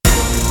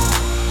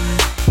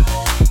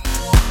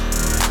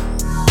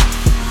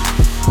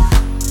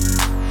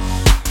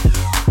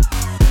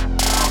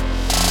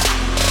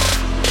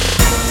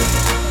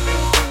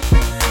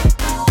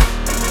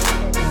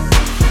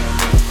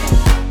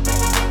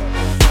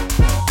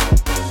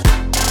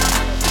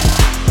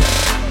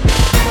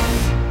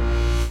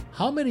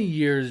How many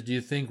years do you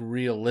think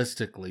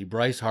realistically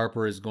Bryce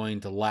Harper is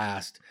going to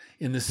last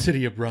in the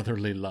city of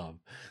brotherly love?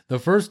 The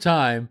first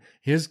time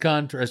his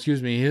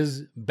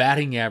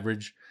batting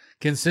average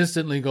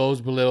consistently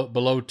goes below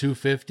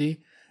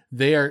 250,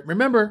 they are,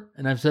 remember,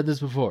 and I've said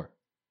this before,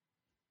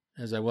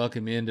 as I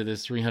welcome you into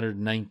this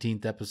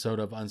 319th episode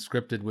of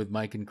Unscripted with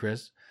Mike and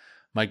Chris,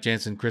 Mike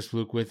Jansen, Chris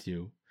Fluke with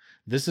you.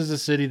 This is a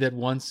city that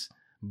once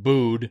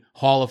booed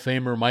Hall of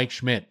Famer Mike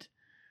Schmidt,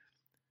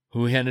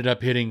 who ended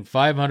up hitting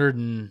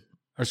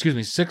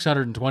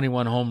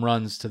 621 home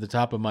runs to the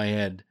top of my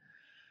head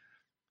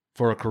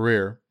for a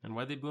career. And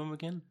why'd they boo him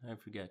again? I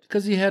forget.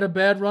 Because he had a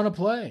bad run of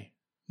play.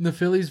 The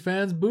Phillies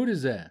fans booed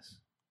his ass.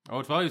 Oh,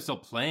 it's while he was still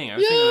playing. I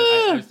was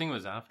thinking it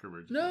was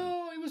afterwards.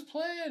 No, he was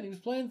playing. He was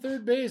playing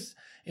third base.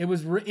 It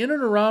was in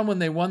and around when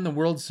they won the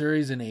World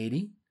Series in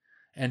 80,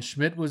 and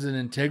Schmidt was an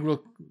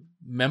integral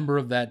member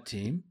of that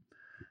team.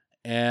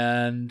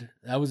 And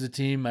that was a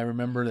team I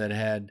remember that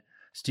had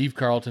Steve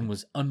Carlton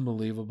was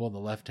unbelievable, the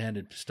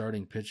left-handed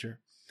starting pitcher.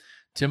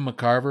 Tim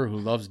McCarver, who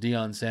loves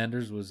Deion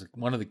Sanders, was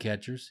one of the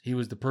catchers. He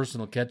was the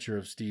personal catcher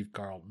of Steve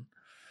Carlton.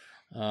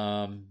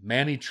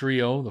 Manny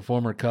Trio, the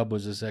former Cub,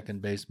 was the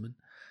second baseman.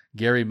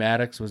 Gary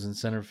Maddox was in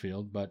center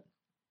field, but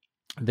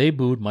they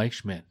booed Mike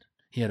Schmidt.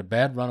 He had a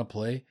bad run of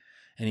play,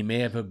 and he may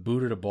have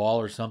booted a ball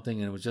or something,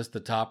 and it was just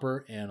the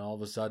topper, and all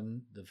of a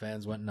sudden the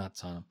fans went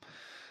nuts on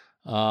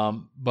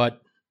him.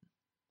 But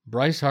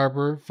Bryce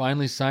Harper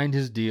finally signed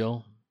his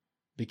deal,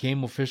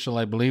 became official,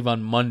 I believe,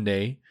 on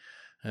Monday,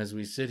 as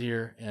we sit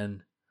here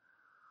and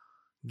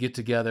get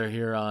together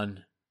here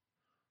on,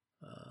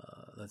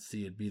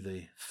 it'd be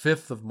the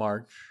 5th of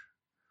March,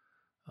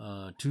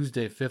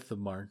 Tuesday, 5th of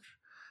March.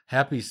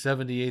 Happy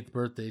 78th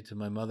birthday to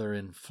my mother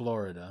in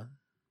Florida.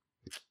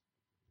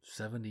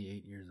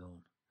 78 years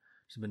old.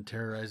 She's been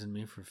terrorizing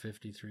me for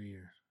 53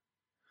 years.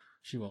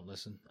 She won't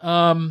listen.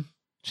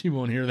 She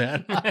won't hear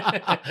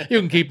that. You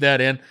can keep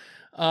that in.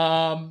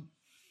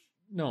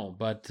 No,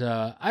 but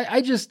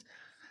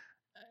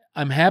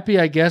I'm happy,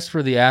 I guess,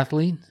 for the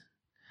athlete.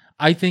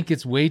 I think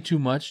it's way too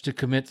much to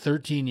commit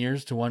 13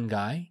 years to one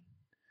guy.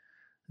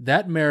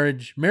 That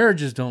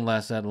marriages don't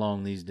last that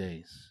long these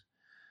days.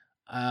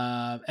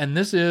 And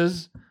this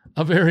is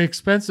a very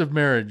expensive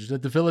marriage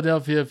that the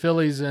Philadelphia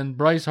Phillies and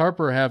Bryce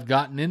Harper have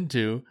gotten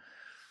into.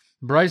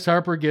 Bryce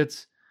Harper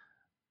gets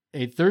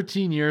a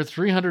 13-year,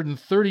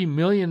 $330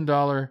 million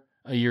a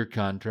year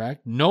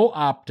contract, no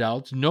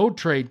opt-outs, no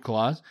trade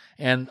clause,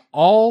 and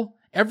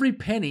every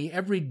penny,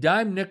 every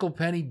dime, nickel,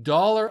 penny,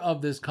 dollar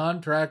of this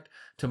contract,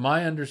 to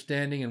my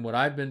understanding and what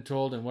I've been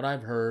told and what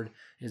I've heard,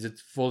 is it's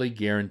fully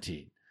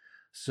guaranteed.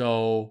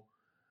 So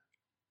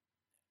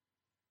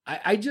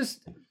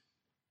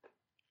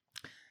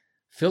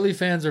Philly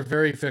fans are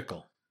very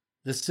fickle.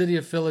 The city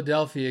of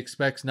Philadelphia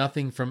expects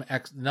nothing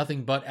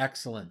but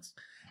excellence.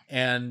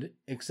 And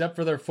except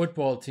for their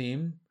football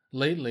team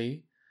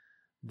lately,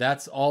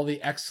 that's all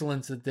the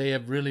excellence that they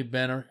have really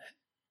been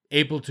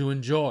able to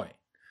enjoy.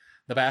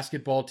 The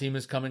basketball team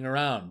is coming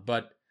around,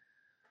 but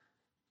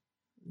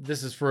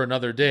this is for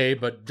another day.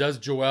 But does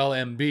Joel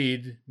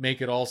Embiid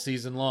make it all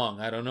season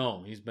long? I don't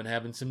know. He's been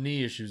having some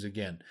knee issues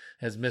again,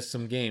 has missed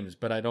some games,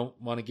 but I don't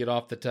want to get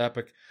off the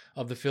topic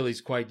of the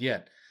Phillies quite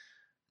yet.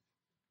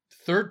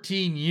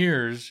 13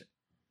 years,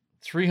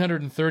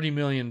 $330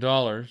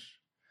 million,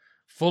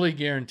 fully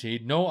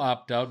guaranteed, no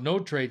opt-out, no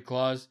trade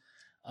clause.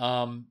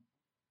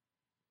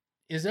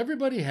 Is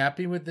everybody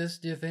happy with this,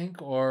 do you think?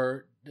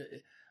 Or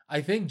I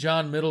think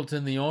John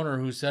Middleton, the owner,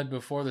 who said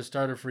before the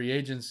start of free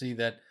agency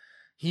that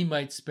he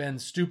might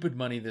spend stupid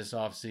money this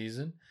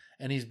offseason,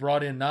 and he's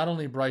brought in not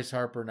only Bryce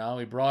Harper now,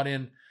 he brought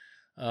in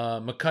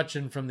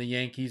McCutchen from the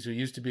Yankees, who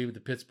used to be with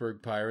the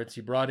Pittsburgh Pirates.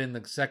 He brought in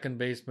the second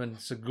baseman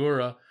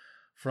Segura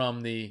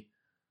from the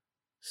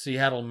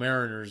Seattle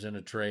Mariners in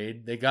a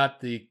trade. They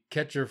got the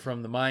catcher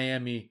from the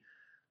Miami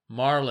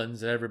Marlins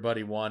that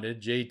everybody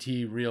wanted,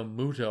 JT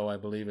Realmuto, I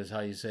believe is how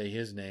you say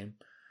his name.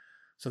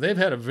 So they've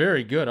had a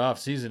very good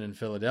offseason in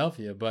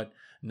Philadelphia, but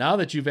now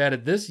that you've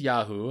added this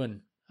Yahoo,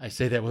 and I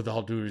say that with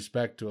all due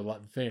respect to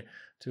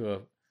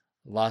a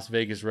Las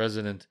Vegas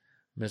resident,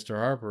 Mr.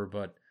 Harper,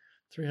 but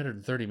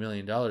 $330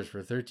 million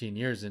for 13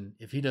 years, and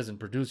if he doesn't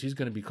produce, he's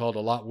going to be called a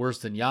lot worse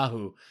than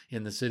Yahoo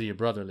in the city of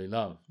brotherly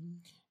love.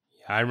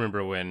 Yeah, I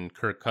remember when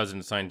Kirk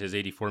Cousins signed his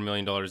 $84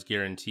 million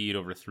guaranteed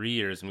over 3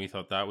 years, and we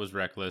thought that was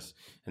reckless.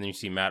 And then you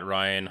see Matt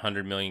Ryan,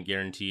 $100 million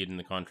guaranteed, and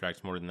the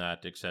contract's more than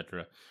that,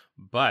 etc.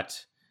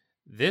 But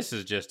this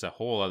is just a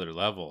whole other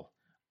level.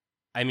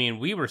 I mean,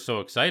 we were so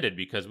excited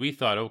because we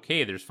thought,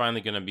 okay, there's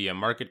finally going to be a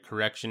market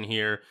correction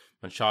here.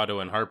 Machado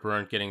and Harper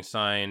aren't getting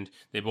signed.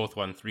 They both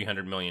won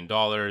 $300 million.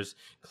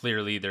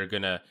 Clearly,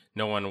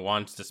 no one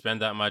wants to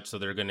spend that much, so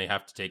they're going to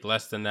have to take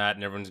less than that,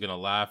 and everyone's going to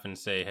laugh and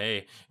say,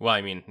 hey, well,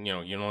 I mean, you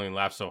can only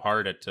laugh so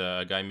hard at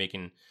a guy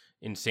making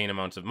insane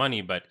amounts of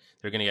money, but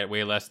they're going to get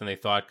way less than they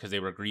thought because they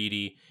were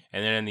greedy.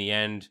 And then in the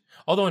end,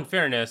 although in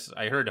fairness,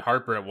 I heard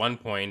Harper at one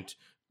point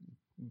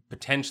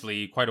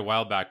potentially quite a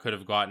while back could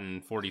have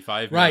gotten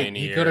 $45 Right. million a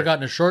He year. could have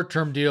gotten a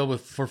short-term deal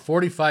for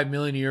 $45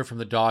 million a year from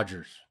the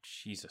Dodgers.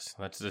 Jesus,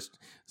 that's just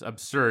it's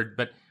absurd.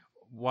 But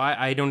why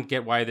I don't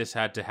get why this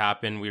had to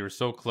happen. We were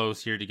so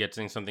close here to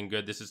getting something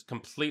good. This is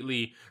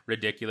completely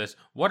ridiculous.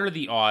 What are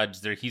the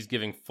odds that he's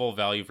giving full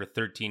value for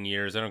 13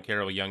 years? I don't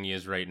care how young he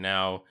is right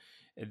now.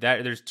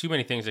 That there's too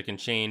many things that can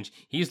change.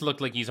 He's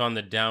looked like he's on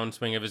the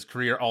downswing of his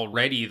career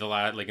already.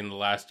 Like in the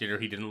last year,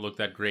 he didn't look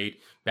that great,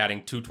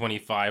 batting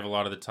 .225 a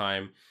lot of the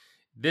time.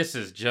 This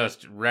is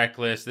just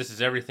reckless. This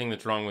is everything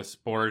that's wrong with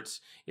sports.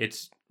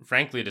 It's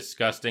frankly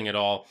disgusting at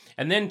all.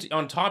 And then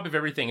on top of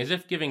everything, as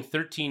if giving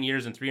 13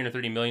 years and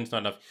 $330 million is not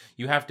enough,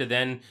 you have to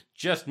then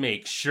just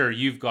make sure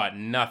you've got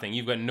nothing.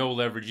 You've got no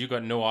leverage. You've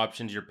got no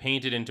options. You're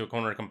painted into a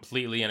corner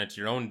completely, and it's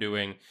your own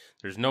doing.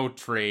 There's no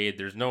trade.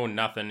 There's no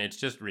nothing. It's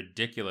just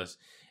ridiculous.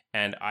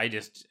 And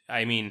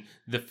I mean,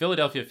 the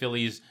Philadelphia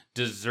Phillies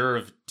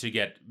deserve to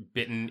get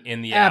bitten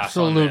in the ass.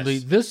 Absolutely. On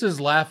this. This is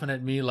laughing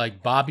at me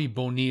like Bobby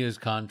Bonilla's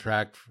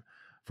contract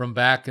from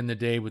back in the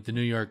day with the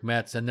New York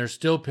Mets, and they're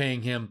still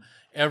paying him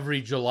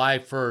every July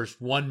 1st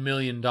 $1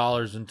 million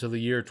until the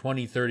year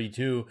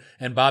 2032,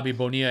 and Bobby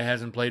Bonilla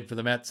hasn't played for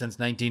the Mets since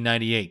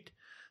 1998.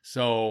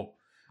 So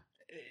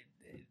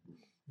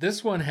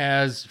this one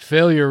has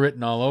failure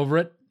written all over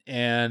it,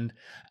 and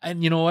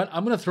you know what?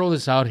 I'm going to throw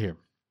this out here.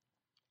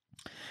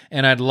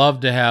 And I'd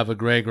love to have a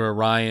Greg or a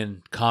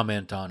Ryan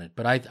comment on it.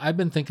 But I've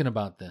been thinking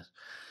about this.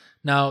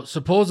 Now,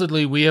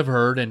 supposedly we have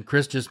heard, and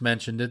Chris just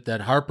mentioned it, that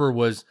Harper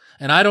was,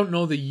 and I don't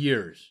know the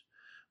years,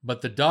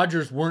 but the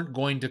Dodgers weren't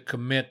going to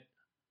commit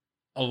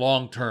a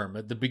long term.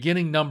 At the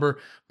beginning number,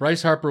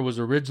 Bryce Harper was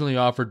originally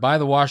offered by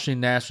the Washington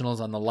Nationals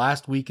on the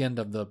last weekend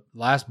of the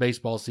last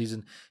baseball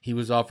season. He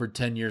was offered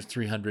 10 years,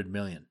 $300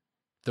 million,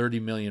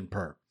 $30 million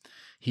per.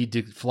 He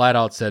flat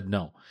out said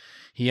no.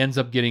 He ends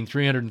up getting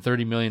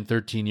 $330 million,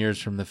 13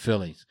 years from the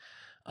Phillies.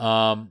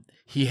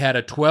 He had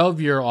a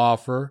 12-year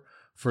offer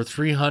for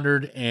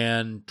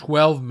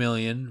 $312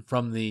 million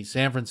from the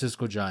San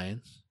Francisco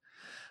Giants.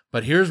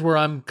 But here's where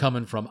I'm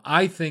coming from.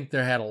 I think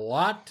there had a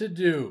lot to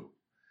do,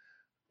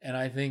 and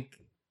I think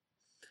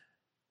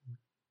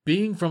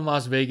being from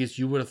Las Vegas,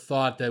 you would have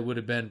thought that would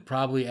have been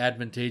probably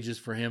advantageous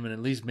for him and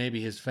at least maybe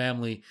his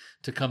family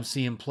to come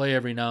see him play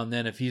every now and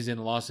then if he's in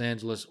Los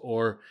Angeles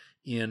or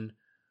in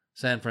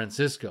San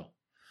Francisco.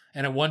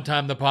 And at one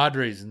time, the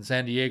Padres in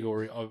San Diego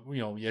were,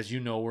 as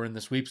you know, were in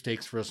the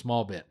sweepstakes for a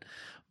small bit.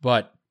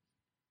 But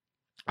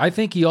I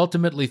think he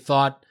ultimately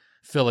thought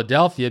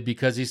Philadelphia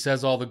because he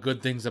says all the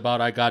good things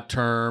about I got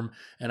term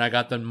and I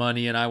got the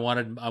money and I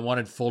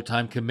wanted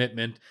full-time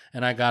commitment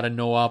and I got a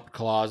no-opt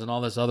clause and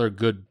all this other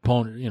good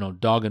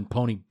dog and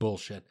pony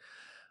bullshit.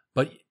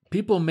 But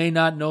people may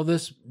not know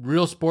this.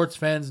 Real sports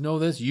fans know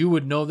this. You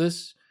would know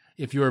this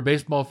if you're a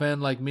baseball fan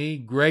like me.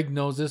 Greg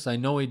knows this. I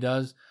know he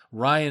does.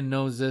 Ryan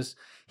knows this.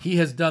 He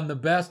has done the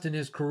best in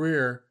his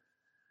career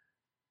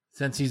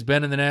since he's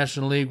been in the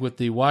National League with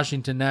the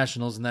Washington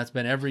Nationals, and that's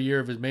been every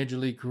year of his major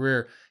league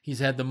career. He's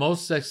had the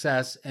most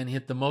success and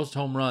hit the most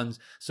home runs,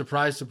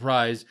 surprise,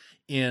 surprise,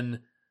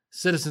 in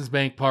Citizens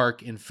Bank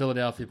Park in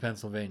Philadelphia,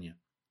 Pennsylvania.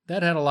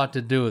 That had a lot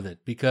to do with it,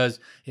 because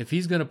if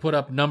he's going to put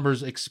up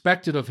numbers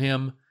expected of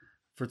him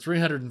for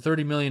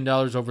 $330 million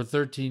over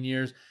 13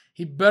 years,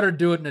 he better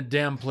do it in a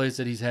damn place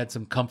that he's had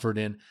some comfort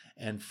in,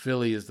 and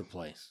Philly is the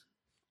place.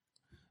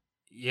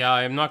 Yeah,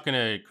 I'm not going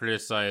to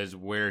criticize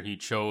where he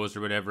chose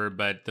or whatever,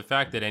 but the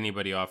fact that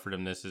anybody offered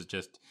him this is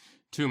just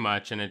too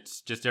much, and it's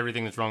just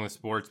everything that's wrong with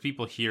sports.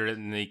 People hear it,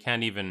 and they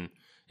can't even...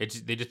 they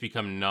just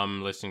become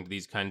numb listening to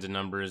these kinds of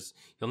numbers.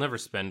 He'll never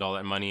spend all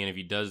that money, and if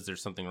he does,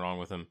 there's something wrong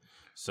with him.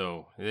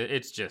 So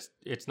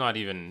it's not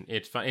even...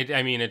 It's fun.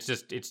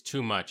 It's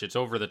too much. It's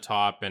over the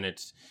top, and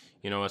it's,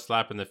 a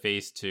slap in the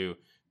face to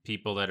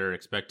people that are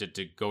expected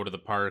to go to the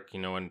park,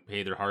 and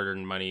pay their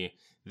hard-earned money.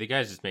 The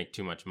guys just make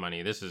too much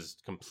money. This is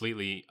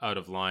completely out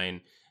of line,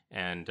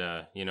 and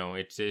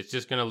it's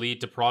just going to lead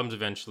to problems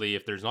eventually.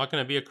 If there's not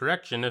going to be a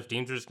correction, if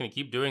teams are just going to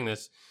keep doing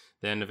this,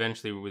 then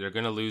eventually they're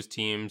going to lose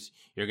teams.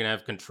 You're going to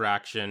have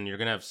contraction. You're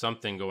going to have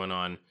something going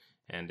on,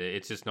 and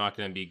it's just not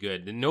going to be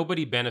good.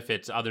 Nobody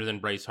benefits other than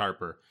Bryce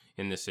Harper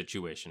in this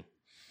situation.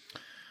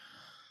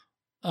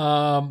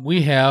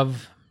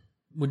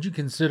 Would you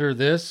consider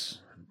this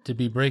to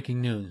be breaking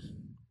news?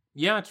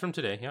 Yeah, it's from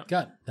today. Yeah.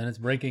 Good. Then it's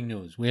breaking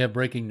news. We have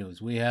breaking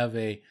news. We have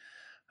and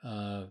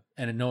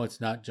no,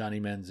 it's not Johnny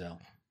Manziel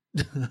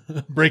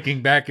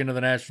breaking back into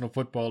the National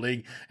Football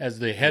League as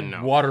the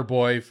head water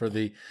boy for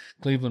the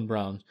Cleveland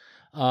Browns.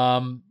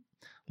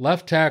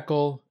 Left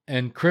tackle,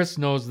 and Chris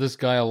knows this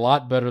guy a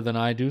lot better than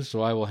I do,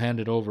 so I will hand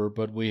it over.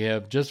 But we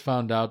have just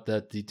found out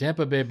that the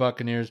Tampa Bay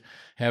Buccaneers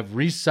have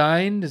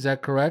re-signed. Is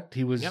that correct?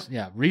 He was,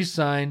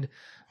 re-signed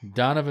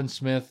Donovan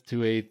Smith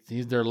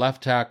he's their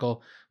left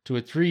tackle, to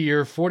a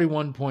 3-year,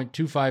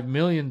 $41.25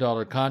 million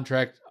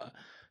contract,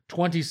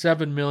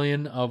 $27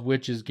 million of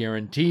which is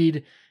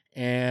guaranteed.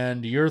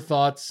 And your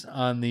thoughts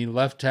on the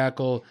left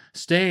tackle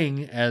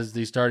staying as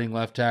the starting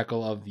left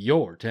tackle of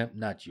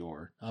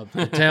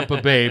the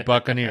Tampa Bay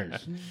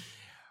Buccaneers?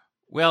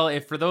 Well,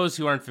 if for those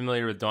who aren't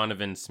familiar with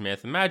Donovan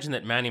Smith, imagine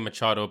that Manny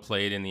Machado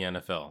played in the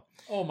NFL.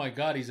 Oh my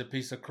God, he's a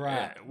piece of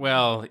crap.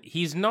 Well,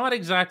 he's not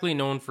exactly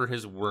known for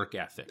his work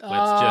ethic.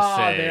 Let's just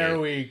say. There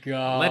we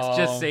go. Let's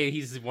just say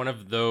he's one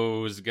of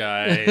those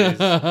guys.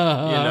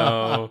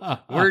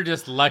 We're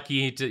just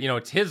lucky to,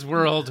 it's his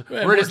world.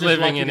 We're just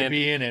living in it.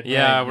 Be in it.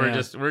 Yeah,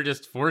 right? we're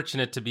just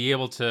fortunate to be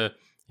able to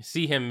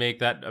see him make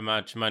that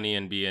much money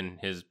and be in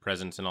his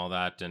presence and all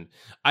that. And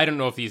I don't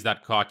know if he's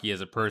that cocky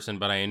as a person,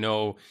 but I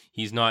know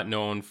he's not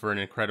known for an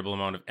incredible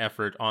amount of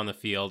effort on the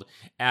field.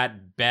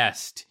 At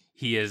best,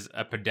 he is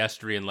a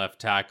pedestrian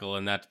left tackle,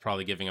 and that's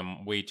probably giving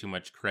him way too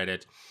much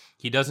credit.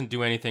 He doesn't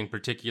do anything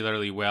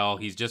particularly well.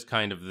 He's just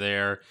kind of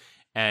there.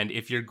 And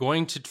if you're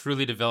going to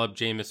truly develop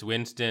Jameis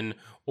Winston,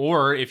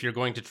 or if you're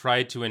going to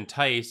try to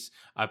entice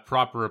a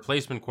proper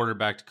replacement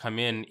quarterback to come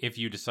in, if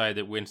you decide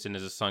that Winston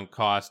is a sunk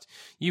cost,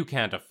 you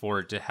can't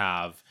afford to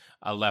have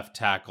a left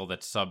tackle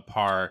that's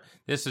subpar.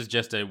 This is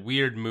just a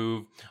weird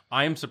move.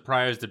 I'm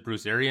surprised that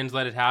Bruce Arians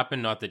let it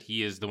happen. Not that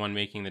he is the one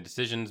making the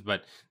decisions,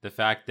 but the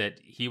fact that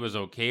he was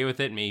okay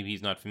with it. Maybe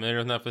he's not familiar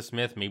enough with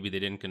Smith. Maybe they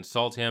didn't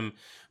consult him.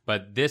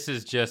 But this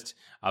is just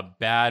a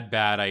bad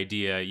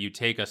idea. You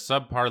take a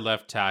subpar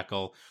left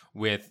tackle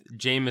with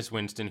Jameis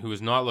Winston, who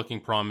is not looking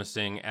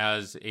promising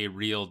as a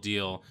real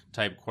deal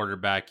type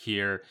quarterback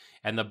here.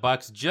 And the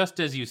Bucs, just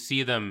as you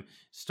see them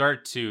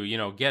start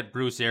to, get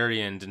Bruce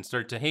Arians and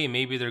start to, hey,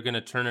 maybe they're going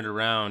to turn it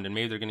around and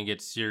maybe they're going to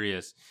get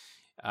serious.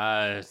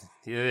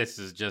 This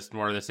is just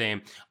more of the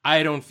same.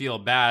 I don't feel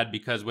bad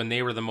because when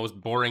they were the most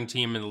boring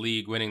team in the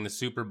league winning the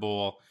Super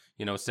Bowl,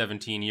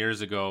 17 years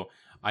ago,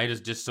 I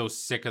was just so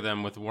sick of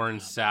them with Warren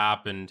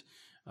Sapp and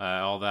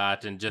all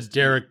that, and just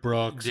Derek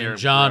Brooks and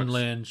John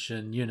Lynch,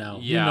 and them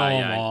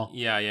all.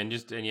 Yeah, and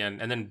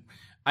then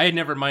I had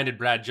never minded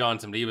Brad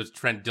Johnson, but he was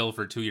Trent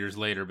Dilfer 2 years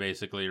later,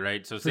 basically,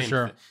 right? So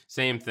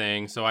same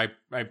thing. So I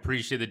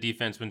appreciate the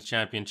defense wins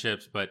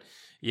championships, but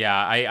yeah,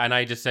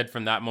 I just said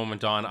from that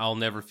moment on, I'll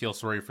never feel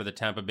sorry for the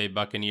Tampa Bay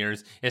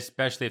Buccaneers,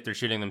 especially if they're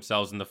shooting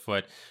themselves in the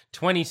foot.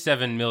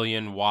 $27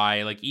 million,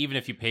 why? Like, even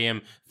if you pay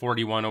him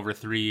 $41 over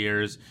 3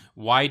 years,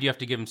 why do you have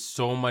to give him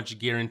so much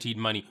guaranteed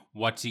money?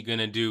 What's he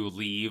gonna do?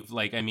 Leave?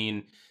 Like, I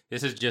mean,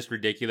 this is just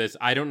ridiculous.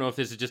 I don't know if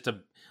this is just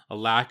a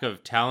lack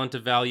of talent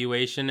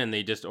evaluation and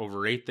they just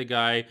overrate the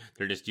guy.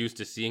 They're just used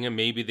to seeing him.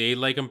 Maybe they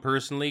like him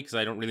personally because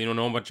I don't really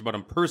know much about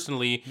him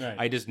personally. Right.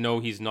 I just know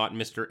he's not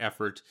Mr.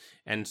 Effort.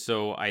 And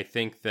so I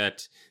think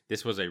that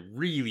this was a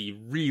really,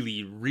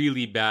 really,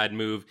 really bad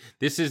move.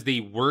 This is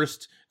the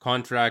worst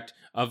contract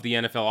of the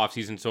NFL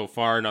offseason so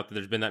far. Not that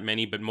there's been that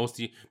many, but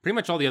pretty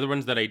much all the other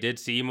ones that I did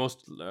see,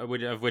 most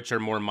of which are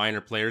more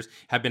minor players,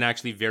 have been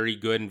actually very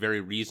good and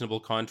very reasonable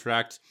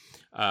contracts.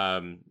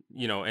 And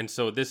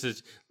so this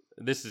is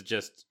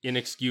just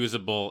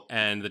inexcusable,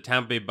 and the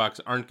Tampa Bay Bucs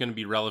aren't going to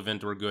be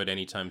relevant or good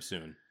anytime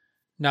soon.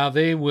 Now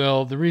they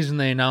will. The reason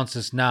they announce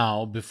this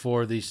now,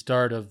 before the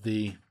start of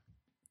the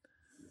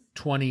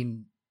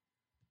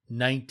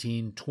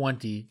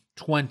 2019-2020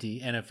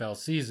 NFL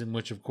season,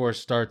 which of course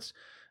starts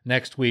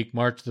next week,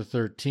 March the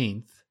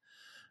 13th.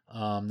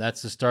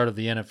 That's the start of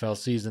the NFL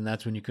season.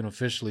 That's when you can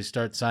officially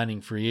start signing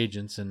free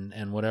agents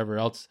and whatever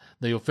else.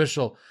 The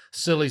official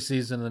silly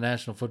season of the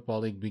National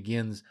Football League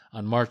begins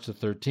on March the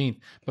 13th.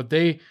 But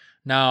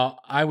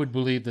I would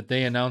believe that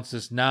they announce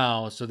this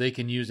now so they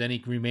can use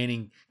any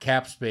remaining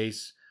cap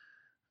space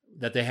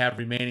that they have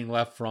remaining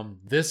left from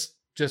this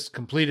just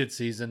completed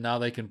season. Now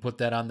they can put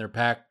that on their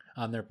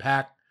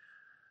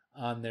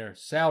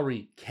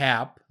salary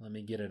cap. Let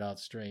me get it out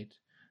straight.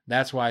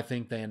 That's why I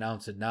think they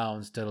announce it now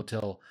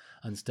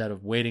instead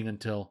of waiting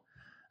until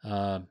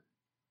the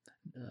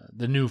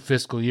new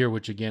fiscal year,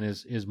 which again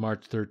is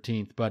March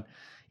 13th. But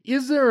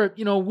is there,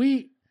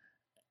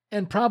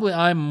 and probably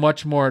I'm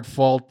much more at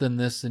fault than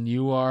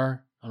you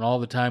are on all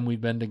the time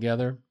we've been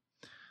together.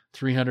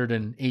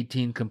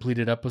 318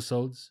 completed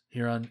episodes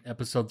here on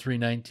episode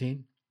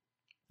 319.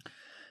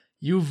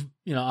 You've,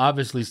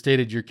 obviously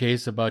stated your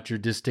case about your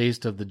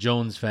distaste of the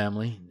Jones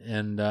family,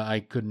 and I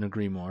couldn't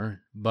agree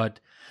more. But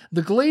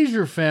the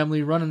Glazier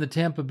family running the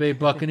Tampa Bay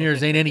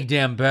Buccaneers ain't any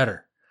damn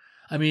better.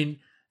 I mean,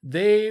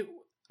 they,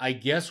 I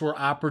guess, were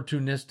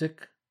opportunistic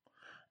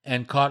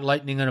and caught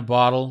lightning in a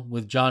bottle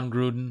with John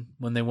Gruden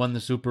when they won the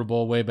Super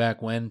Bowl way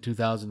back when,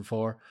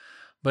 2004.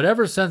 But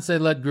ever since they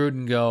let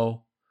Gruden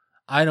go,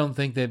 I don't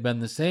think they've been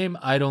the same.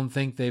 I don't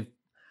think they've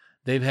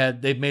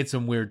made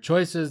some weird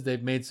choices.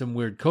 They've made some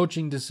weird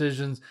coaching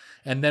decisions.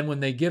 And then when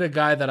they get a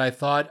guy that I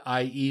thought,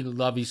 i.e.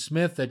 Lovie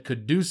Smith, that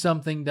could do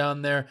something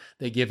down there,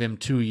 they give him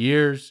 2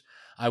 years.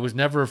 I was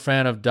never a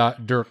fan of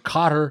Dirk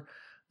Koetter.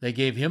 They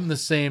gave him the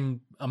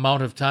same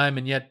amount of time,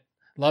 and yet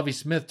Lovie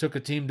Smith took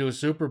a team to a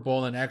Super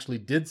Bowl and actually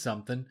did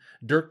something.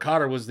 Dirk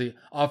Koetter was the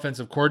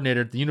offensive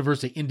coordinator at the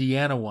University of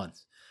Indiana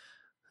once.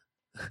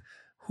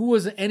 Who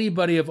was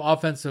anybody of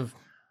offensive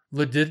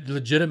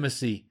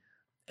legitimacy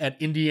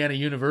at Indiana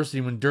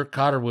University when Dirk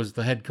Koetter was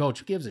the head coach?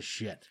 Who gives a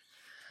shit?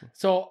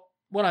 So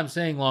what I'm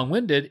saying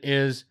long-winded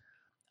is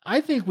I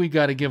think we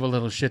got to give a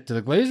little shit to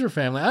the Glazer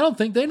family. I don't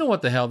think they know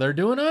what the hell they're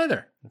doing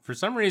either. For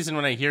some reason,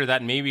 when I hear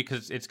that, maybe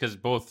because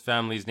both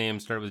families'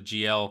 names start with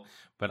GL,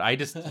 but I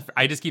just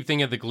keep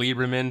thinking of the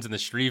Glebermans and the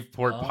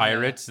Shreveport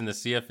Pirates and the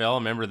CFL.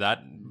 Remember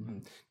that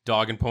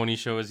dog and pony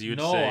show, as you'd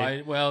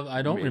say?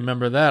 I don't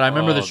remember that. I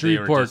remember the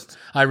Shreveport.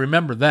 I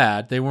remember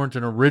that. They weren't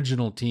an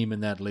original team in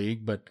that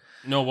league, but...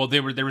 No, well,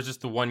 there was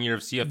just the 1 year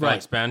of CFL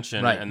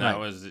expansion, and that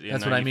was in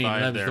That's what I mean.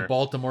 That was there. the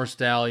Baltimore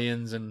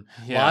Stallions and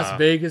Las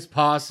Vegas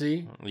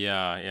Posse.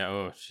 Yeah.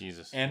 Oh,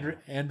 Jesus.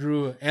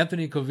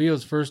 Anthony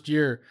Covillo's first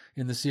year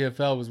in the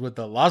CFL was with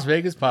the Las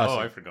Vegas Posse. Oh,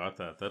 I forgot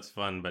that. That's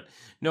fun. But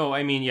no,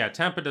 I mean,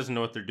 Tampa doesn't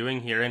know what they're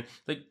doing here. And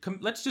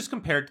let's just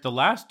compare it to the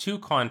last 2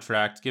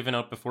 contracts given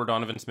out before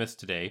Donovan Smith's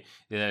today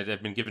that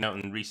have been given out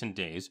in recent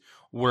days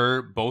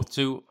were both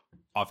to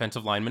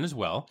offensive linemen as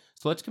well.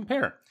 So let's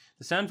compare.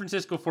 The San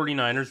Francisco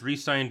 49ers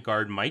re-signed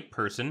guard Mike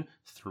Person,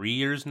 3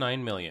 years,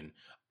 $9 million.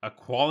 A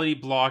quality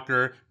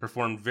blocker,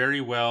 performed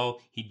very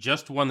well. He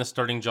just won the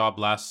starting job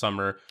last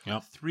summer.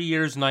 Yep. 3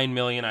 years, $9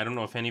 million. I don't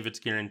know if any of it's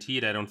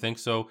guaranteed. I don't think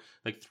so.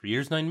 3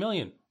 years, $9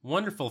 million.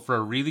 Wonderful for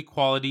a really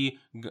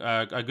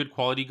a good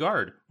quality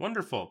guard.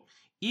 Wonderful.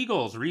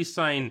 Eagles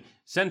re-sign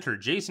center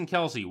Jason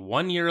Kelce,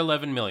 1 year,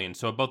 $11 million.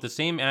 So about the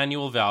same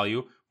annual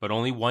value, but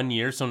only 1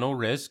 year, so no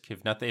risk.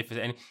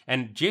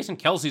 And Jason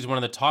Kelce is one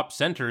of the top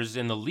centers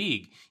in the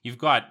league. You've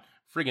got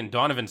friggin'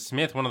 Donovan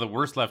Smith, one of the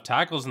worst left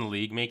tackles in the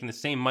league, making the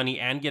same money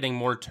and getting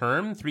more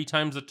term, 3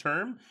 times the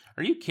term.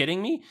 Are you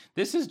kidding me?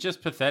 This is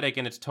just pathetic,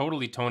 and it's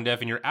totally tone deaf,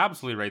 and you're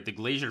absolutely right. The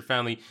Glazer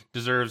family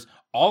deserves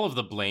all of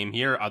the blame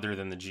here other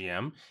than the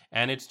GM,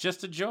 and it's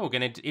just a joke,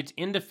 and it's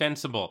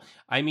indefensible.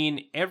 I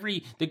mean,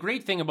 the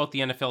great thing about the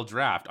NFL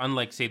draft,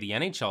 unlike, say, the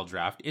NHL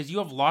draft, is you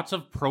have lots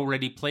of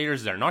pro-ready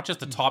players there, not just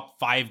the top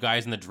 5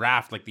 guys in the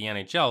draft like the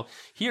NHL.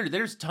 Here,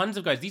 there's tons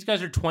of guys. These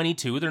guys are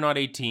 22, they're not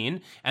 18,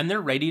 and they're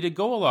ready to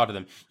go, a lot of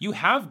them. You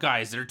have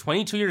guys that are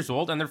 22 years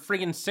old, and they're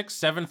friggin'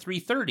 6'7",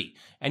 330,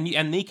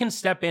 and they can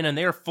step in, and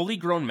they are fully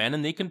grown men,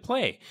 and they can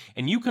play.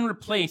 And you can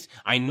replace,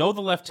 I know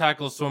the left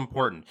tackle is so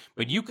important,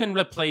 but you can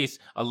replace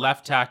a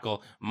left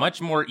tackle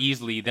much more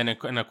easily than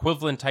an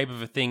equivalent type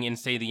of a thing in,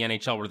 say, the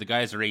NHL, where the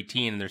guys are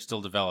 18 and they're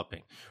still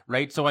developing,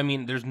 right? So, I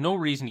mean, there's no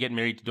reason to get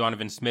married to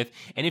Donovan Smith.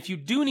 And if you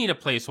do need a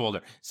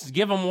placeholder,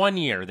 give him 1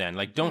 year then.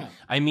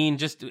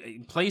 Just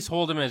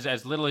placehold him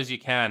as little as you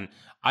can.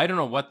 I don't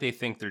know what they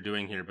think they're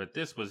doing here, but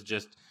this was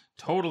just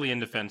totally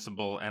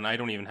indefensible, and I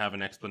don't even have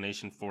an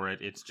explanation for it.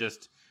 It's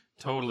just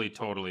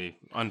totally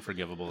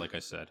unforgivable, like I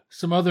said.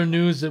 Some other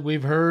news that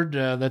we've heard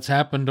that's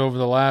happened over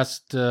the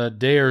last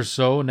day or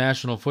so,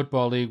 National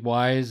Football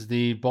League-wise,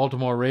 the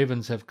Baltimore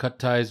Ravens have cut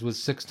ties with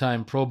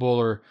 6-time Pro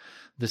Bowler,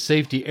 the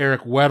safety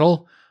Eric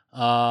Weddle.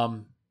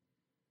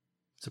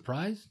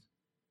 Surprised?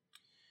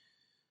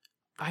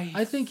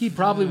 I think he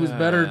probably was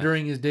better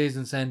during his days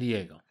in San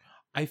Diego.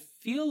 I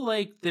feel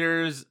like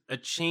there's a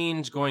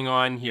change going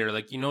on here.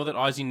 That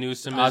Ozzie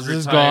Newsome is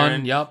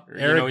retiring. Gone. Yep.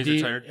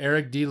 Retired.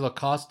 Eric D.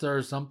 LaCosta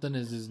or something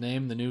is his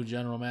name, the new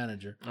general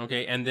manager.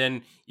 Okay, and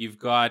then you've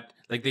got,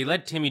 they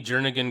let Timmy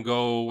Jernigan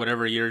go,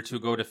 a year or two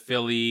ago to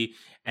Philly,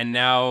 and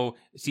now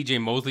C.J.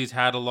 Mosley's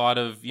had a lot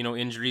of,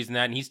 injuries and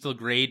that, and he's still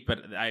great,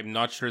 but I'm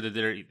not sure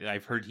that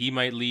I've heard he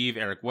might leave.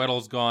 Eric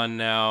Weddle's gone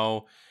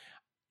now.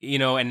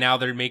 And now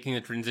they're making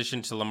the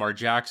transition to Lamar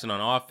Jackson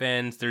on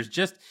offense.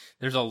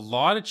 There's a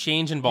lot of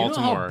change in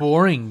Baltimore. You know how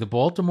boring the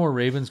Baltimore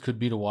Ravens could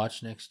be to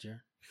watch next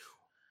year?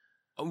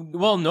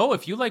 Well, no,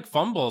 if you like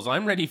fumbles,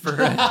 I'm ready for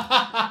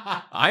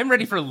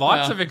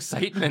lots of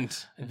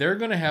excitement. They're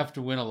going to have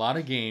to win a lot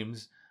of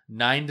games,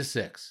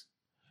 9-6.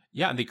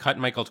 Yeah, and they cut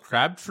Michael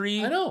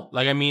Crabtree. I know.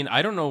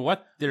 I don't know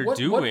what they're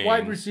doing. What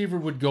wide receiver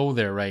would go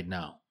there right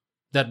now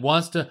that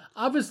wants to?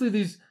 Obviously,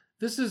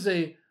 this is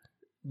a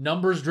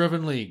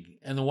numbers-driven league,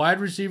 and the wide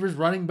receivers,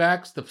 running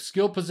backs, the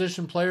skill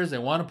position players, they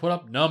want to put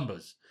up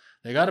numbers.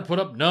 They got to put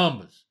up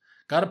numbers.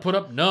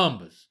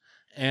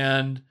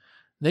 And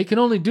they can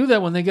only do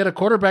that when they get a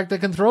quarterback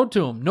that can throw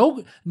to them.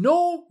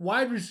 No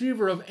wide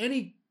receiver of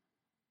any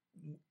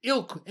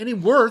ilk, any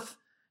worth,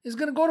 is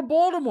going to go to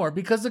Baltimore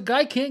because the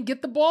guy can't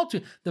get the ball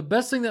to. The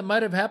best thing that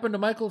might have happened to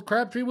Michael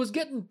Crabtree was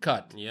getting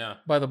cut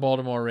by the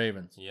Baltimore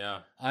Ravens. Yeah.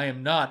 I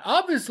am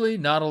obviously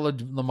not a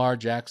Lamar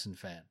Jackson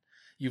fan.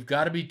 You've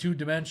got to be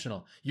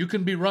two-dimensional. You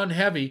can be run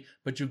heavy,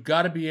 but you've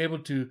got to be able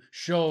to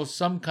show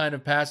some kind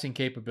of passing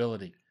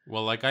capability.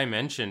 Well, like I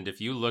mentioned, if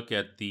you look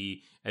at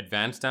the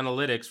advanced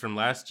analytics from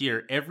last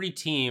year, every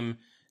team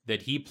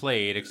that he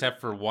played, except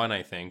for one,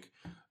 I think,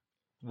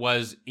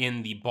 was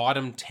in the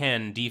bottom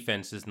 10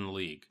 defenses in the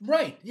league.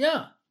 Right,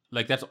 yeah.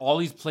 That's all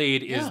he's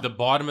played is the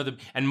bottom of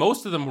and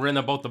most of them were in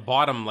about the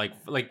bottom, like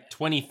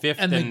 25th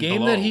and the game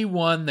below. that he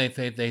won, they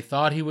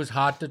thought he was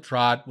hot to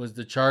trot, was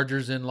the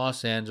Chargers in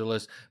Los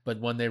Angeles, but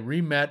when they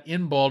remet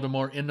in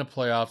Baltimore in the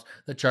playoffs,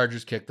 the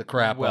Chargers kicked the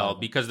crap out of them. Well,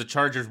 because the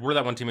Chargers were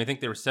that one team, I think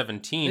they were 17th in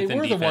defense. They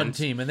were the one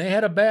team, and they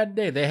had a bad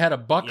day. They had a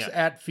Bucks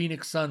at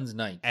Phoenix Suns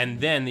night.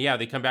 And then,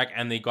 they come back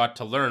and they got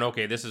to learn,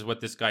 okay, this is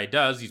what this guy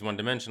does. He's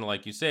one-dimensional,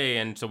 like you say,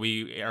 and so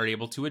we are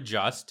able to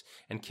adjust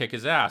and kick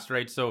his ass,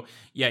 right? So,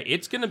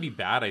 it's going to be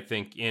bad, I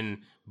think, in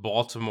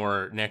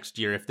Baltimore next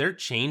year. If they're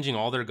changing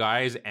all their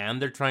guys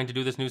and they're trying to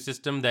do this new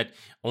system that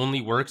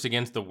only works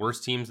against the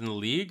worst teams in the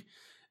league,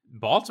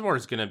 Baltimore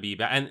is going to be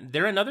bad. And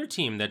they're another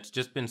team that's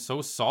just been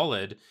so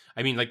solid.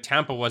 I mean, like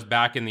Tampa was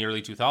back in the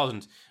early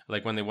 2000s,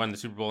 like when they won the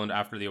Super Bowl and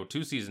after the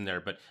 2002 season there.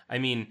 But I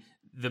mean,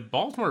 the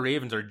Baltimore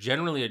Ravens are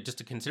generally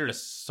just considered a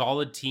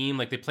solid team.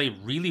 Like they play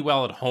really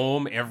well at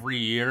home every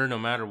year, no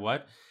matter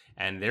what.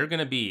 And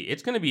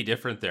it's going to be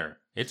different there.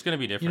 It's going to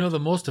be different. You know, the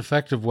most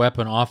effective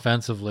weapon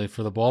offensively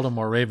for the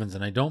Baltimore Ravens,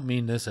 and I don't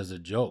mean this as a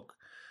joke,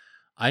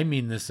 I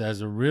mean this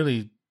as a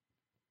really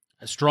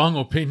strong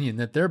opinion,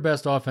 that their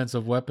best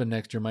offensive weapon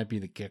next year might be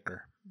the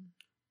kicker.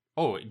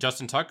 Oh,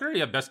 Justin Tucker?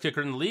 Yeah, best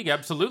kicker in the league.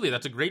 Absolutely.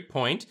 That's a great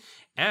point.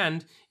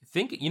 And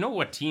you know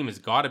what team has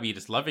got to be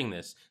just loving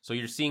this? So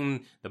you're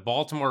seeing the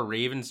Baltimore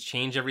Ravens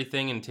change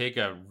everything and take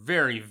a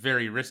very,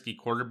 very risky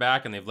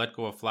quarterback, and they've let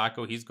go of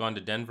Flacco. He's gone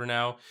to Denver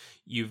now.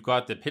 You've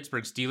got the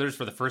Pittsburgh Steelers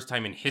for the first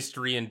time in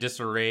history in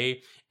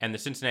disarray, and the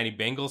Cincinnati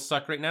Bengals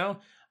suck right now.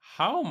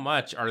 How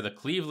much are the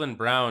Cleveland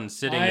Browns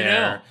sitting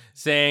there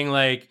saying,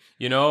 like,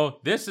 you know,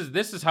 this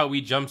is how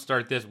we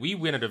jumpstart this. We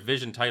win a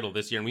division title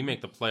this year and we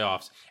make the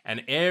playoffs,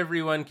 and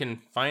everyone can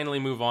finally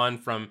move on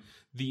from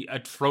the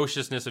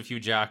atrociousness of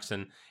Hugh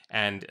Jackson.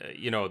 And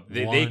you know,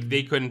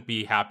 they couldn't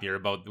be happier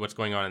about what's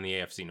going on in the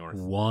AFC North.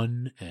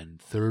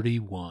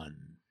 1-31.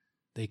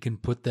 They can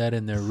put that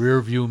in their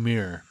rearview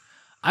mirror.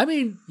 I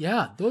mean,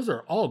 yeah, those are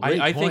all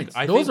great points.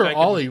 Those are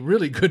all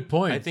really good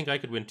points. I think I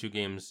could win 2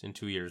 games in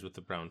 2 years with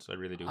the Browns. I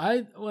really do.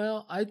 I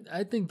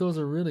think those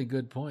are really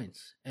good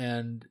points.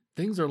 And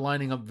things are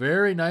lining up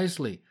very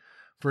nicely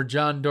for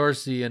John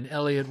Dorsey and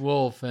Elliott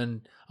Wolf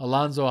and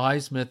Alonzo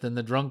Highsmith and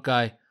the drunk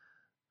guy,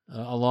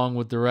 along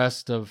with the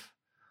rest of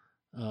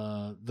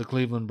the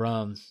Cleveland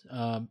Browns.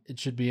 It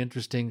should be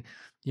interesting.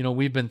 You know,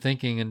 we've been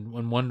thinking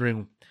and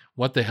wondering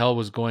what the hell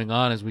was going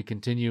on as we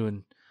continue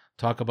and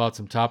talk about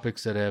some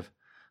topics that have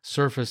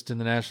surfaced in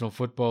the National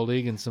Football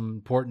League and some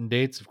important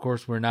dates. Of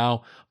course, we're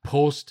now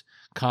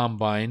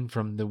post-combine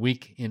from the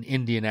week in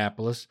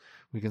Indianapolis.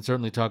 We can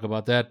certainly talk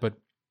about that,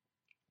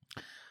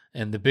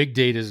 and the big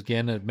date is,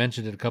 again, I've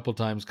mentioned it a couple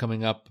times,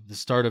 coming up, the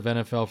start of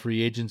NFL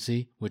free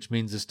agency, which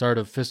means the start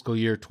of fiscal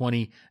year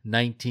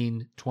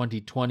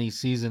 2019-2020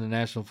 season in the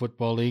National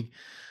Football League,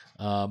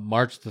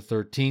 March the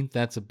 13th.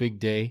 That's a big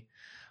day.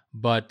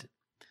 But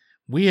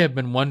we have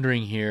been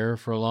wondering here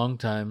for a long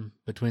time,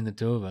 between the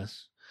two of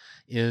us,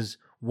 is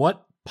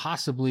what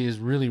possibly is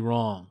really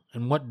wrong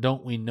and what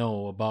don't we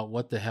know about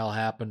what the hell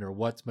happened or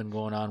what's been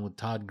going on with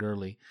Todd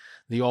Gurley,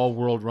 the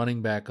all-world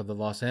running back of the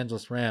Los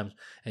Angeles Rams.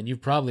 And you've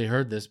probably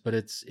heard this, but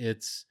it's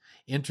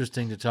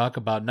interesting to talk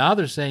about. Now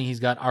they're saying he's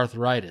got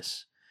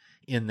arthritis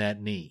in that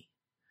knee.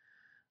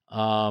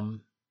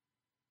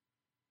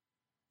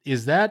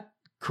 Is that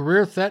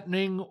career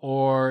threatening,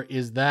 or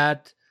is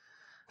that,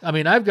 I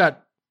mean, I've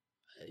got,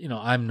 you know,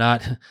 I'm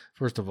not,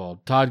 first of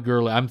all, Todd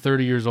Gurley, I'm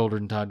 30 years older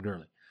than Todd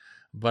Gurley.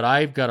 But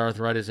I've got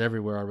arthritis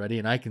everywhere already,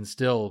 and I can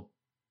still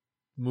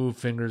move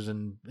fingers,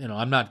 and, you know,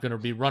 I'm not going to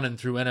be running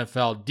through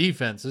NFL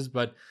defenses,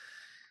 but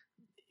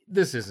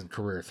this isn't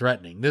career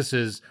threatening. This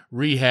is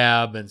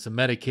rehab and some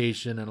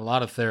medication and a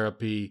lot of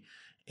therapy.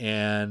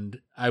 And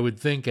I would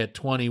think at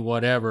 20,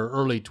 whatever,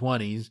 early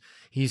 20s,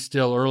 he's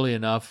still early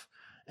enough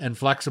and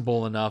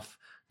flexible enough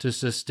to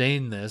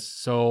sustain this.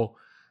 So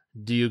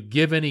do you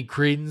give any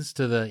credence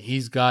to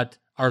he's got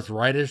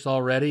arthritis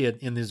already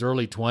in his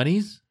early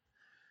 20s?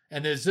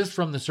 And is this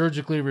from the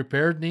surgically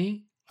repaired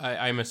knee?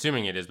 I'm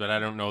assuming it is, but I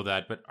don't know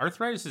that. But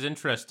arthritis is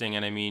interesting,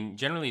 and I mean,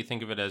 generally you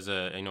think of it as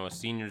a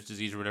senior's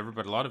disease or whatever,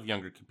 but a lot of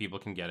younger people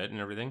can get it and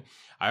everything.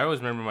 I always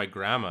remember my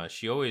grandma.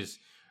 She always,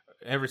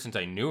 ever since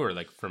I knew her,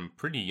 like from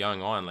pretty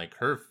young on, like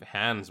her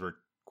hands were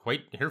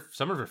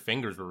some of her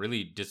fingers were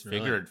really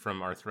disfigured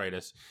from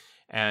arthritis.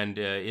 And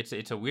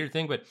it's a weird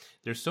thing, but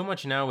there's so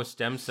much now with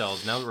stem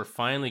cells. Now that we're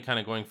finally kind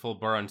of going full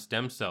bar on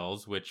stem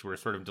cells, which were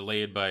sort of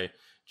delayed by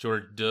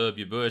George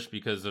W. Bush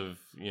because of,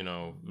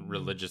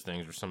 religious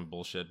things or some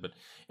bullshit. But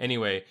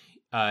anyway,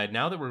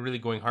 now that we're really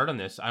going hard on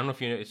this, I don't know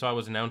if you saw it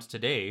was announced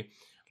today,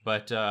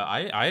 but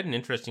I had an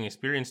interesting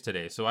experience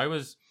today. So I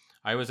was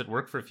at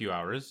work for a few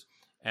hours,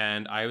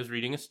 and I was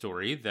reading a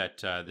story that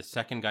the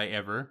second guy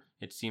ever,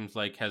 it seems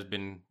like, has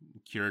been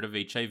cured of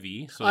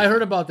HIV. So I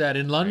heard about that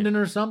in London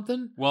or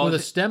something. Well, with a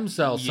stem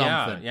cell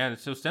something. Yeah.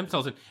 So stem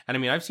cells, and I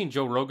mean, I've seen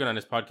Joe Rogan on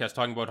his podcast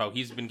talking about how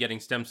he's been getting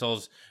stem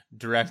cells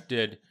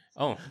directed.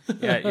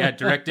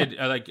 Injected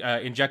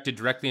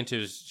directly into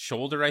his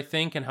shoulder, I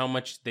think, and how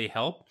much they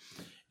help.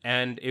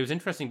 And it was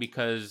interesting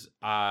because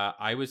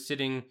I was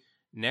sitting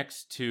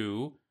next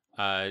to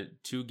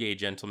 2 gay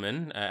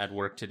gentlemen at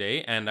work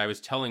today, and I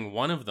was telling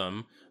one of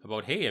them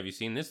about, hey, have you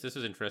seen this? This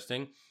is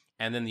interesting.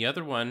 And then the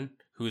other one,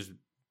 who's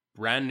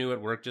brand new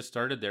at work, just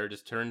started there,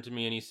 just turned to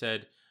me and he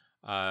said,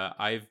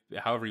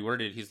 however he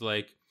worded it, he's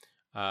like,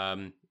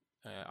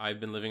 I've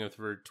been living with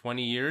for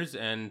 20 years,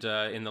 and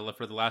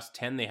for the last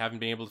 10, they haven't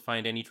been able to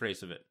find any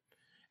trace of it.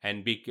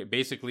 And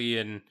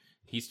basically,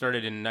 he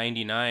started in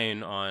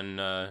 '99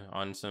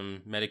 on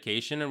some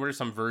medication, and we're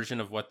some version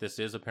of what this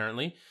is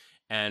apparently.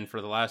 And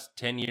for the last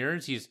 10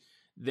 years,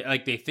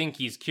 they think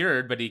he's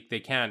cured, but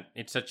they can't.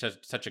 It's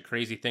such a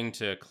crazy thing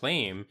to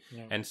claim.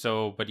 Yeah. And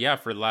so, but yeah,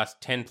 for the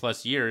last 10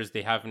 plus years,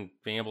 they haven't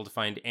been able to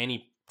find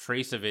any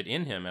trace of it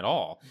in him at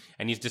all.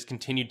 And he's just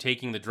continued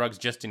taking the drugs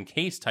just in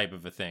case type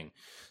of a thing.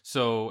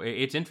 So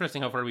it's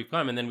interesting how far we've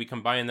come. And then we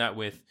combine that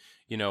with,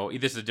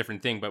 this is a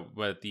different thing,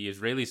 but the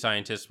Israeli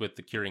scientists with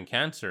the curing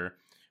cancer,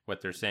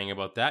 what they're saying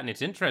about that. And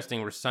it's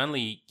interesting. We're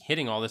suddenly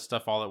hitting all this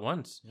stuff all at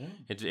once. Yeah.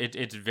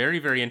 It's very,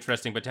 very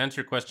interesting. But to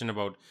answer your question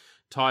about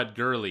Todd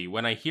Gurley,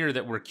 when I hear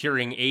that we're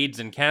curing AIDS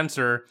and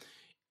cancer,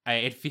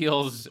 it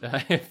feels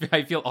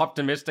I feel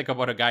optimistic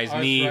about a guy's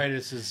knee.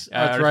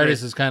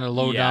 Arthritis is kind of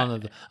low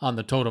down on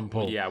the totem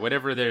pole. Yeah,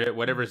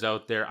 whatever's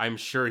out there, I'm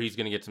sure he's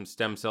going to get some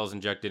stem cells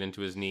injected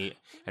into his knee,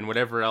 and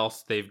whatever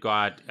else they've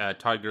got,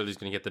 Todd Gurley's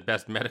going to get the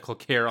best medical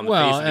care on the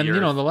face of the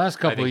earth. The last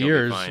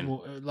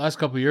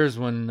couple of years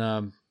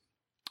when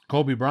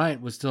Kobe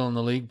Bryant was still in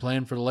the league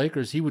playing for the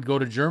Lakers, he would go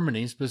to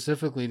Germany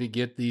specifically to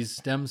get these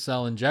stem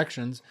cell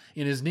injections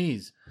in his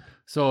knees.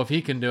 So if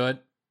he can do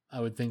it, I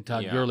would think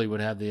Todd Gurley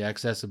would have the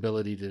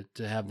accessibility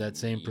to have that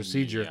same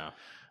procedure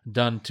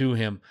done to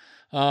him.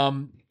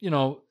 NFL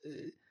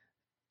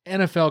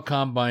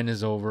Combine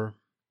is over.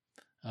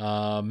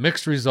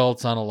 Mixed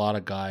results on a lot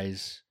of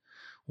guys.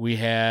 We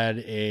had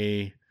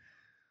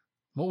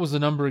what was the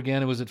number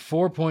again? It was at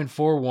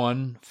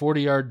 4.41,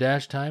 40-yard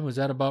dash time. Was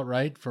that about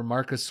right for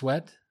Marcus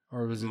Sweat?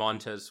 Or was it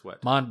Montez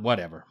Sweat?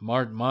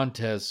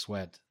 Montez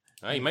Sweat.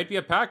 He might be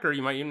a Packer.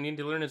 You might even need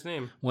to learn his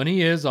name. When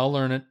he is, I'll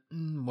learn it.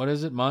 What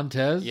is it,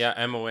 Montez?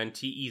 Yeah,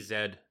 Montez.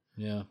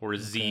 Yeah. Or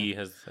Z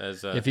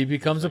as if he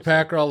becomes a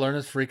Packer, I'll learn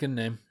his freaking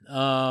name.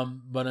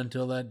 But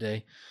until that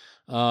day,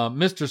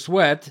 Mr.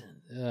 Sweat,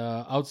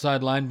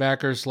 outside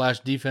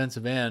linebacker /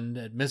 defensive end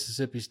at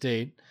Mississippi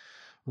State,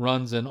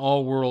 runs an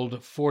all-world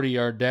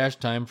 40-yard dash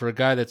time for a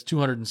guy that's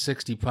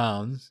 260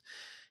 pounds.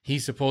 He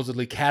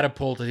supposedly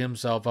catapulted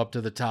himself up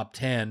to the top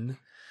 10.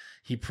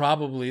 He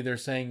probably, they're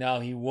saying now,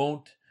 he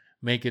won't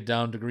make it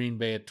down to Green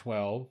Bay at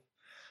 12.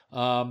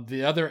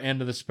 The other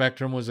end of the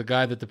spectrum was a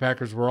guy that the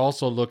Packers were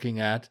also looking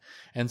at,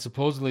 and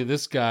supposedly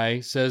this guy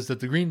says that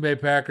the Green Bay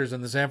Packers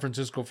and the San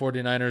Francisco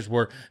 49ers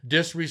were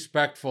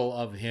disrespectful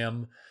of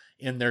him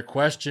in their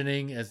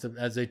questioning as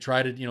they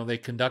try to, they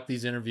conduct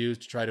these interviews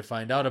to try to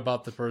find out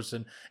about the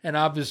person. And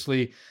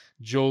obviously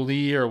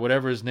Jolie or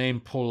whatever his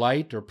name,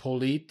 Polite or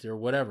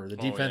whatever, the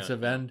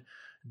defensive end,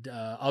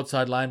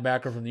 outside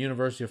linebacker from the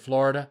University of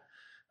Florida,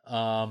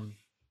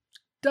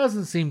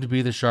 doesn't seem to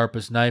be the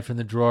sharpest knife in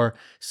the drawer.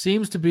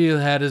 Seems to be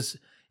had his,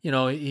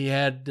 he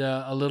had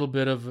a little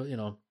bit of,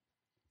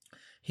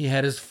 he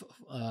had his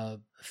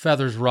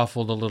feathers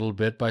ruffled a little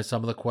bit by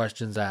some of the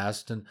questions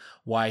asked and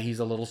why he's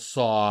a little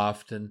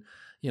soft and,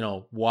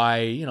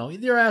 why,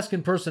 they're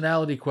asking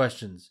personality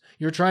questions.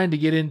 You're trying to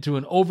get into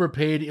an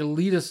overpaid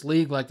elitist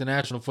league like the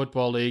National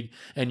Football League,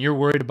 and you're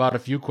worried about a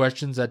few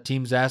questions that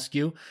teams ask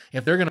you.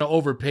 If they're going to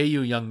overpay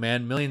you, young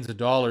man, millions of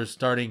dollars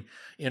starting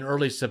in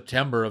early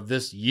September of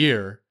this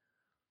year,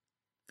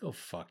 go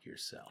fuck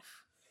yourself.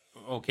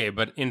 Okay,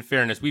 but in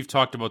fairness, we've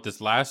talked about this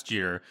last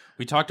year.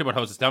 We talked about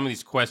how some of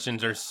these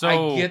questions are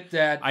so... I get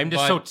that, I'm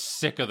just so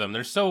sick of them.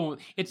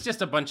 It's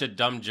just a bunch of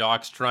dumb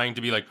jocks trying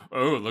to be like,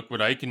 oh, look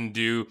what I can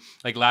do.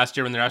 Like last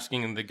year when they're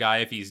asking the guy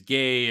if he's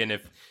gay and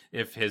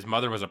if his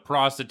mother was a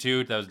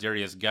prostitute. That was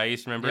Darius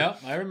Geis, remember? Yeah,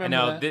 I remember and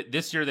now that.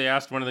 This year they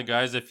asked one of the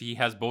guys if he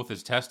has both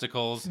his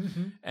testicles.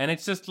 Mm-hmm. And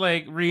it's just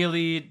like,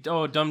 really?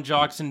 Oh, dumb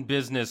jocks in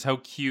business. How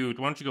cute.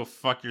 Why don't you go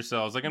fuck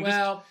yourselves? Like,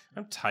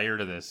 I'm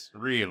tired of this,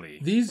 really.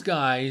 These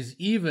guys,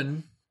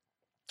 even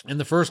in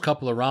the first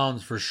couple of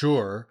rounds for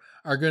sure,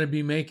 are going to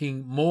be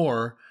making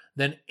more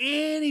than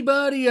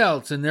anybody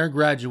else in their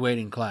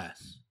graduating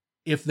class,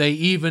 if they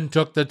even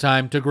took the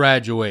time to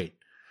graduate.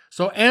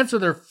 So answer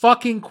their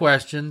fucking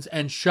questions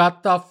and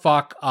shut the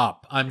fuck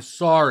up. I'm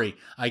sorry.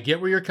 I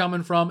get where you're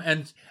coming from,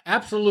 and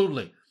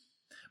absolutely.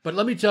 But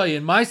let me tell you,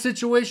 in my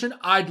situation,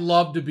 I'd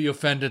love to be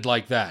offended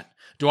like that.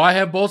 Do I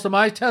have both of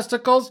my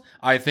testicles?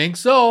 I think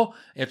so.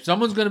 If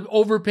someone's going to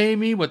overpay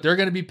me what they're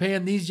going to be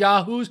paying these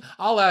yahoos,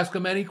 I'll ask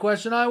them any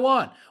question I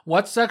want.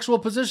 What sexual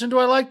position do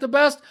I like the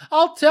best?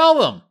 I'll tell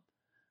them.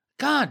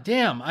 God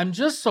damn, I'm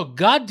just so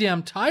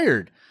goddamn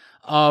tired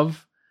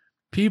of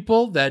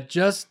people that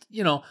just,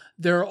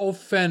 they're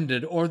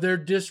offended or they're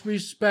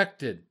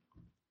disrespected.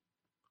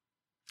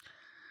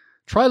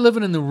 Try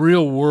living in the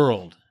real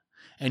world,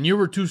 and you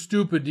were too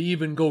stupid to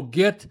even go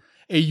get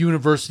a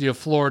University of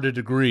Florida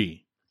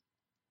degree,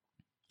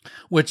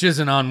 which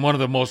isn't on one of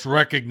the most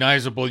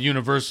recognizable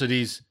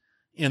universities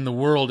in the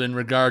world in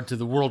regard to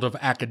the world of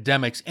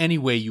academics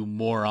anyway, you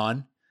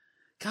moron.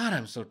 God,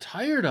 I'm so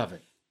tired of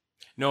it.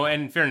 No,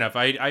 and fair enough.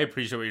 I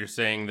appreciate what you're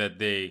saying, that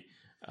they,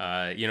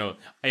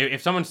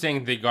 if someone's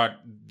saying they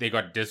got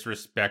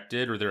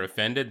disrespected or they're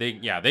offended, they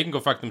can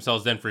go fuck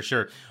themselves then for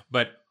sure.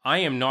 But I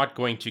am not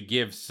going to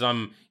give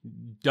some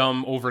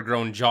dumb,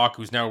 overgrown jock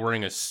who's now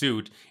wearing a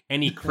suit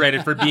any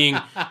credit for being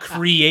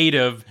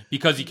creative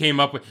because he came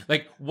up with,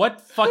 like,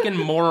 what fucking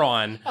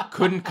moron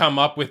couldn't come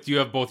up with, do you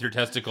have both your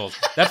testicles?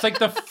 That's like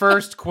the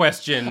first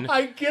question.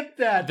 I get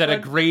that. That a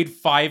grade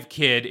 5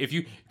 kid, if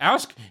you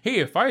ask, hey,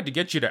 if I had to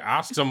get you to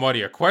ask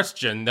somebody a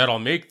question that'll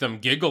make them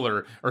giggle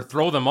or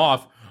throw them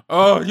off,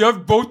 oh, you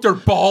have both their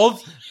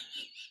balls?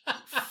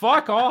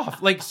 Fuck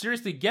off. Like,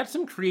 seriously, get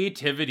some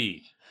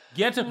creativity.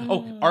 Get some,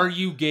 oh, are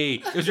you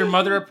gay? Is your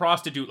mother a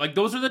prostitute? Like,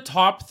 those are the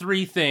top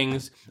 3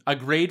 things a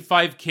grade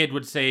 5 kid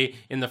would say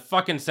in the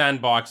fucking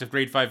sandbox if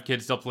grade 5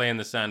 kids still play in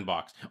the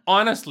sandbox.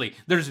 Honestly,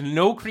 there's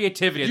no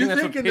creativity. I You think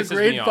think in that's the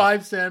what pisses me grade off.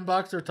 5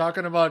 sandbox they're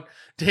talking about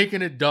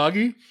taking it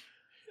doggy?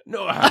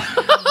 No.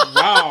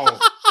 Wow.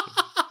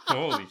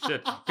 Holy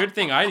shit. Good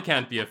thing I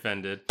can't be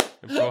offended.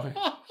 Boy,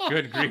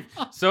 good grief.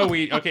 So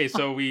we Mike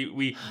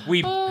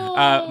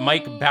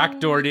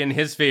backdoored in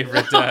his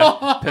favorite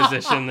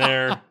position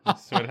there.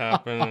 That's what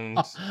happened.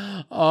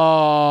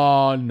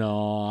 Oh,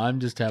 no.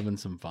 I'm just having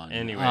some fun.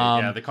 Anyway,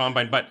 yeah, the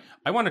Combine. But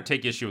I want to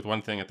take issue with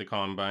one thing at the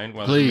Combine.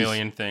 Well, there's a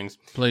million things.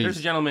 Please. There's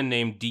a gentleman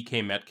named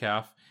DK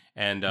Metcalf.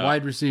 And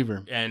wide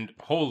receiver. And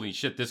holy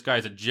shit, this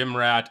guy's a gym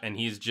rat, and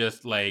he's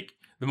just like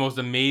the most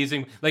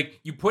amazing. Like,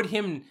 you put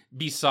him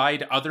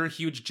beside other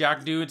huge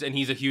jack dudes, and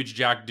he's a huge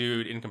jack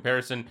dude in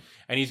comparison,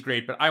 and he's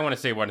great. But I want to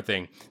say one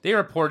thing. They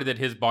reported that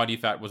his body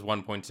fat was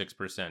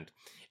 1.6%.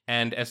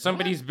 And as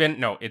somebody's been...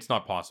 No, it's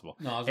not possible.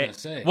 No, I was going to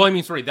say. Well, I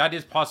mean, sorry, that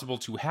is possible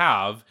to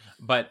have,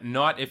 but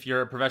not if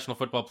you're a professional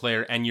football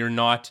player and you're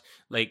not,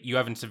 like, you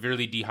haven't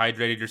severely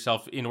dehydrated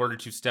yourself in order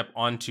to step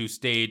onto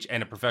stage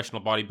and a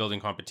professional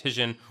bodybuilding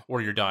competition,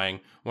 or you're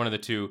dying. One of the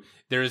two.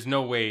 There is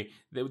no way...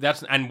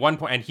 That's and 1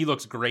 point, and he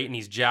looks great, and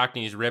he's jacked,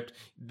 and he's ripped.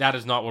 That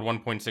is not what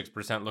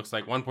 1.6% looks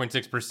like.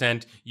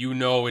 1.6%, you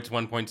know it's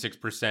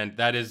 1.6%.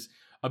 That is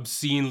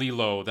obscenely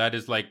low. That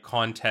is like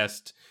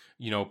contest...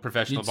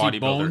 professional bodybuilder.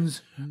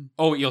 Bones?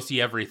 Oh, you'll see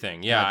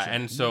everything. Yeah. Gotcha.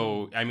 And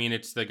so, I mean,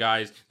 it's the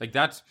guys, like,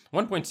 that's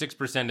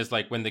 1.6% is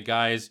like when the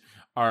guys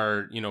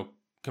are,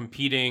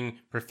 competing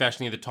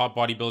professionally, the top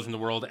bodybuilders in the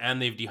world,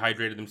 and they've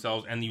dehydrated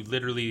themselves, and you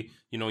literally,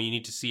 you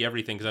need to see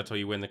everything because that's how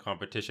you win the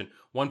competition.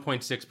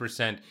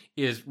 1.6%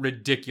 is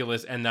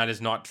ridiculous, and that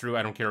is not true.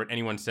 I don't care what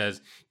anyone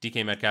says.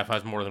 DK Metcalf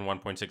has more than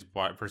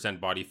 1.6%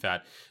 body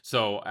fat.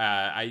 So,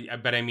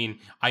 but I mean,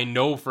 I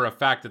know for a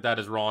fact that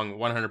is wrong,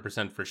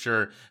 100% for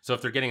sure. So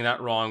if they're getting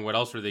that wrong, what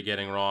else are they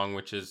getting wrong,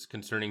 which is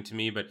concerning to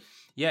me. But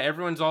yeah,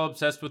 everyone's all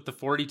obsessed with the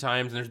 40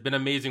 times, and there's been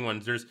amazing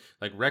ones. There's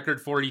like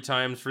record 40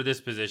 times for this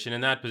position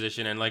and that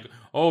position, and like,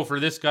 oh, for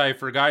this guy,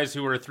 for guys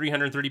who are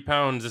 330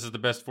 pounds, this is the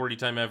best 40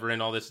 time ever,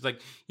 and all this. It's like,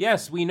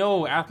 yes, we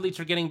know athletes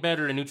are getting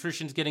better, and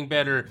nutrition's getting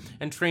better,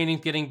 and training's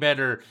getting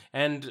better,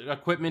 and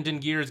equipment and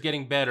gear is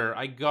getting better.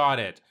 I got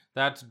it.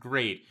 That's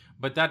great.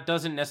 But that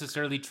doesn't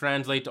necessarily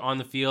translate on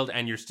the field,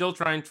 and you're still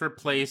trying to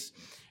replace...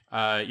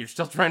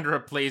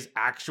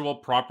 actual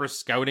proper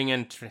scouting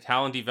and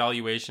talent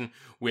evaluation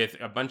with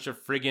a bunch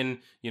of friggin',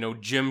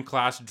 gym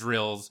class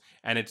drills,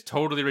 and it's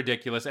totally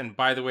ridiculous. And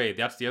by the way,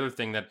 that's the other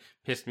thing that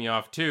pissed me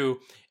off too.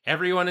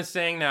 Everyone is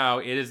saying now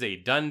it is a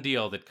done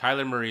deal that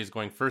Kyler Murray is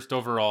going first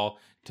overall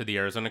to the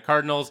Arizona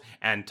Cardinals.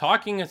 And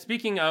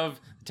speaking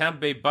of Tampa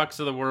Bay Bucks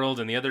of the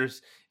world and the other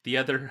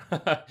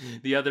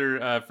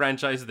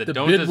franchises that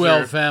don't deserve... The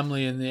Bidwell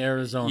family in the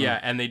Arizona. Yeah,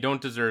 and they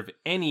don't deserve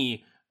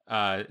any...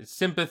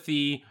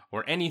 sympathy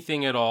or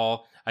anything at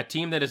all. A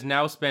team that has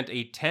now spent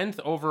a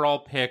 10th overall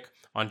pick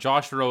on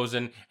Josh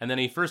Rosen, and then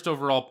a first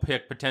overall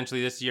pick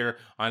potentially this year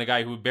on a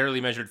guy who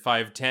barely measured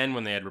 5'10"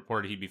 when they had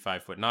reported he'd be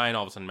 5'9".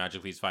 All of a sudden,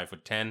 magically, he's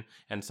 5'10"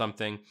 and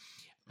something.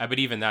 But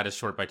even that is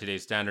short by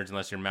today's standards,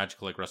 unless you're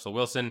magical like Russell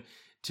Wilson.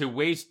 To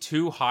waste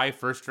 2 high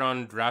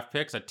first-round draft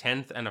picks, a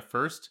 10th and a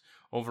first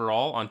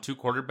overall on 2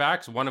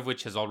 quarterbacks, one of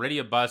which is already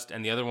a bust,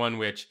 and the other one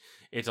which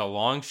it's a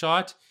long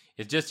shot.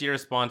 It's just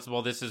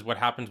irresponsible. This is what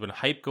happens when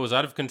hype goes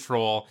out of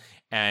control,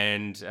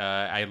 and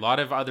a lot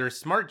of other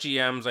smart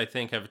GMs, I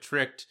think, have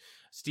tricked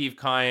Steve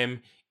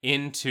Keim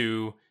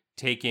into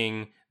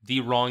taking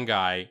the wrong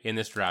guy in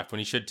this draft when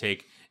he should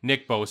take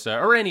Nick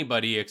Bosa or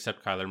anybody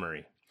except Kyler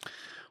Murray.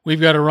 We've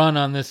got a run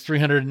on this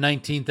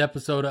 319th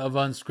episode of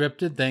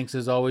Unscripted. Thanks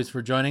as always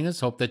for joining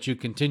us. Hope that you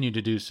continue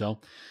to do so.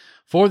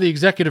 For the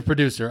executive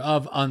producer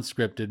of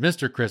Unscripted,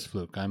 Mr. Chris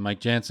Fluke, I'm Mike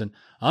Jansen.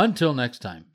 Until next time.